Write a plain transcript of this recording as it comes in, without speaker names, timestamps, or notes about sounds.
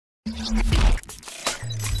Hi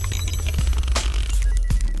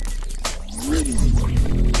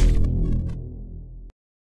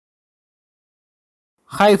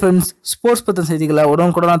friends, sports பற்றின செய்திகளை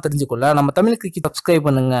உடனுக்குடன் தெரிஞ்சுக்கொள்ள நம்ம தமிழ் கிரிக்கெட் சப்ஸ்கிரைப்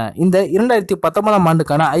பண்ணுங்க. இந்த 2019ஆம்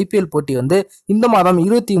ஆண்டுக்கான IPL போட்டி இந்த மாதம்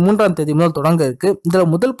 23ஆம் தேதி முதல் தொடங்க இருக்கு. இதுல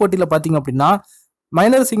முதல் போட்டியில பாத்தீங்க அப்படின்னா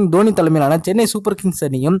மகேந்திர சிங் தோனி தலைமையிலான சென்னை சூப்பர் கிங்ஸ்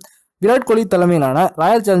அணியும் விராட் கோலி தலைமையிலான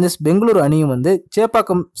ராயல் சேலஞ்சர்ஸ் பெங்களூரு அணியும்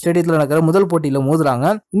சேப்பாக்கம் ஸ்டேடியத்தில் நடக்கிற முதல் போட்டியில மோதுறாங்க.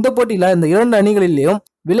 இந்த போட்டியில இந்த இரண்டு அணிகளிலேயும்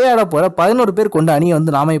விளையாட போற 11 பேர் கொண்ட அணியை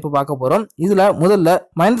நாம இப்ப பார்க்க போறோம். இதுல முதல்ல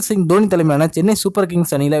மகேந்திர சிங் தோனி தலைமையிலான சென்னை சூப்பர்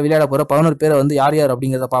கிங்ஸ் அணியில விளையாட போற 11 பேரை யார் யார்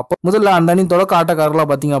அப்படிங்கிறத பார்ப்போம். முதல்ல அந்த அணியின் தொடக்க ஆட்டக்காரர்களா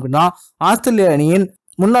பாத்தீங்க அப்படின்னா ஆஸ்திரேலிய அணியின்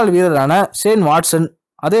முன்னாள் வீரரான ஷேன் வாட்சன்,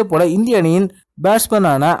 அதே போல இந்திய அணியின்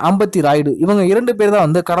பேட்ஸ்மேனான அம்பத்தி ராயுடு, இவங்க 2 பேர்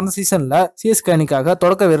தான் கடந்த சீசன்ல சிஎஸ்கே அணிக்காக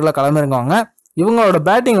தொடக்க வீரர்ல களமிறங்குவாங்க. இவங்களோட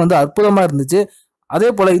பேட்டிங் அற்புதமா இருந்துச்சு. அதே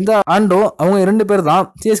போல இந்த ஆண்டும் அவங்க 2 பேர் தான்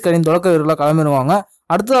சிஎஸ்கே அணியின் தொடக்க வீரர்ல களமிறங்குவாங்க.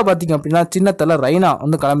 அடுத்ததா பாத்தீங்க அப்படின்னா சின்னத்தல ரெய்னா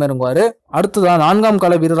களமிறங்குவாரு. அடுத்ததா 4ஆம்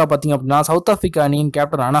கால வீரரா பாத்தீங்க அப்படின்னா சவுத் ஆப்பிரிக்கா அணியின்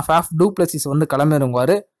கேப்டனான ஃபேஃப் டூ பிளசிஸ்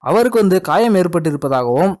களமிறங்குவாரு. அவருக்கு காயம் ஏற்பட்டு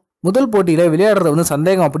இருப்பதாகவும் முதல் போட்டியில விளையாடுறது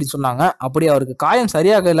சந்தேகம் அப்படின்னு சொன்னாங்க. அப்படி அவருக்கு காயம்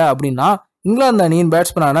சரியாகல அப்படின்னா இங்கிலாந்து அணியின்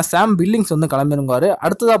பேட்ஸ்மேனான சாம் பில்லிங்ஸ் களமிறங்குவாரு.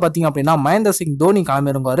 அடுத்ததா பாத்தீங்க அப்படின்னா மகேந்திர சிங் தோனி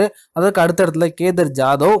களமிறங்குவாரு. அதற்கு அடுத்த இடத்துல கேதர்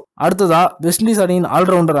ஜாதவ். அடுத்ததா வெஸ்ட் இண்டீஸ் அணியின்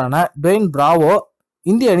ஆல்ரவுண்டரான டுவேன் பிராவோ,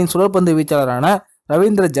 இந்திய அணியின் சுழற்பந்து வீச்சாளரான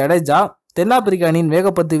ரவீந்திர ஜடேஜா, தென்னாப்பிரிக்க அணியின்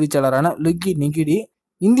வேகப்பந்து வீச்சாளரான லுக்கி நிகிடி,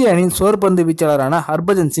 இந்திய அணியின் சுழற்பந்து வீச்சாளரான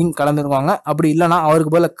ஹர்பஜன் சிங் களமிறங்குவாங்க. அப்படி இல்லைன்னா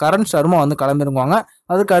அவருக்கு போல கரண் சர்மா களமிறங்குவாங்க.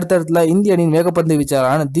 அதுக்கு அடுத்த இடத்துல இந்திய அணியின் வேகப்பந்து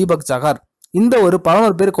வீச்சாளரான தீபக் சஹர். இந்த ஒரு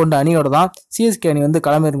 11 பேர் கொண்ட அணியோட தான் சிஎஸ்கே அணி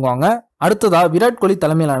களமிறங்குவாங்க. அடுத்ததா விராட் கோலி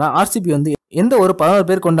தலைமையிலான ஆர்சிபி எந்த ஒரு 11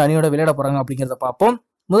 பேர் கொண்ட அணியோட விளையாட போறாங்க அப்படிங்கிறத பார்ப்போம்.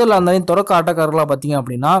 முதல்ல அந்த அணியின் தொடக்க ஆட்டக்காரர்களா பாத்தீங்க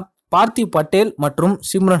அப்படின்னா பார்த்திவ் பட்டேல் மற்றும்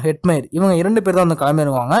சிம்ரன் ஹெட்மேயர், இவங்க 2 பேர் தான்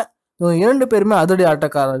களமிறங்குவாங்க. இவங்க 2 பேருமே அதிரடி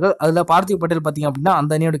ஆட்டக்காரர்கள். அதுல பார்த்திவ் பட்டேல் பாத்தீங்க அப்படின்னா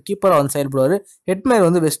அந்த அணியோட கீப்பரா செயல்படுவாரு.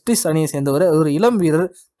 ஹெட்மேயர் வெஸ்ட் இண்டீஸ் அணியை சேர்ந்தவர், ஒரு இளம் வீரர்,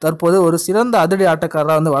 தற்போது ஒரு சிறந்த அதிரடி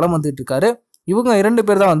ஆட்டக்காரரா வலம் வந்துட்டு இருக்காரு. இவங்க 2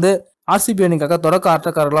 பேர் தான் ஆர்சிபி அணிக்காக தொடக்க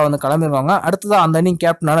ஆட்டக்காரர்களா களமிறங்குவாங்க. அடுத்ததா அந்த அணியின்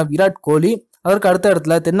கேப்டனான விராட் கோலி, அதற்கு அடுத்த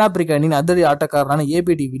இடத்துல தென்னாப்பிரிக்க அணியின் அதிரடி ஆட்டக்காரரான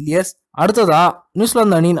ஏபிடி வில்லியர்ஸ், அடுத்ததா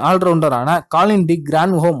நியூசிலாந்து அணியின் ஆல்ரவுண்டரான காலின் டி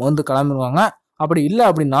கிரான்ஹோம் களமிறங்குவாங்க. அப்படி இல்லை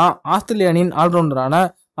அப்படின்னா ஆஸ்திரேலிய அணியின் ஆல்ரவுண்டரான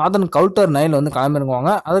நாதன் கவுல்டர் நைல்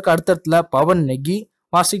களமிறங்குவாங்க. அதுக்கு அடுத்த இடத்துல பவன் நெகி,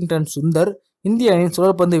 வாஷிங்டன் சுந்தர், இந்திய அணியின்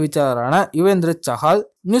சுழற்பந்து வீச்சாளரான யுவேந்திர சஹால்,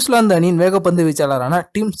 நியூசிலாந்து அணியின் வேகப்பந்து வீச்சாளரான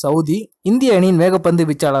டிம் சவுதி, இந்திய அணியின் வேகப்பந்து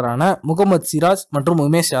வீச்சாளரான முகமது சிராஜ் மற்றும்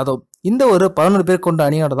உமேஷ் யாதவ். இந்த ஒரு 11 பேர் கொண்ட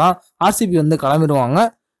அணியோட தான் ஆர்சிபி களமிடுவாங்க.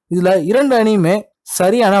 இதுல 2 அணியுமே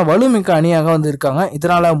சரியான வலுமிக்க அணியாக இருக்காங்க.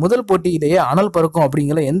 இதனால முதல் போட்டியிலேயே அனல் பறக்கும்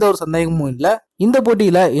அப்படிங்கிற எந்த ஒரு சந்தேகமும் இல்ல. இந்த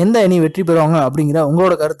போட்டியில எந்த அணி வெற்றி பெறுவாங்க அப்படிங்கிற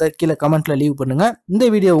உங்களோட கருத்தை கீழே கமெண்ட்ல லீவ் பண்ணுங்க. இந்த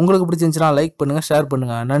வீடியோ உங்களுக்கு பிடிச்சிருந்துச்சுன்னா லைக் பண்ணுங்க, ஷேர்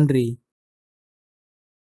பண்ணுங்க. நன்றி.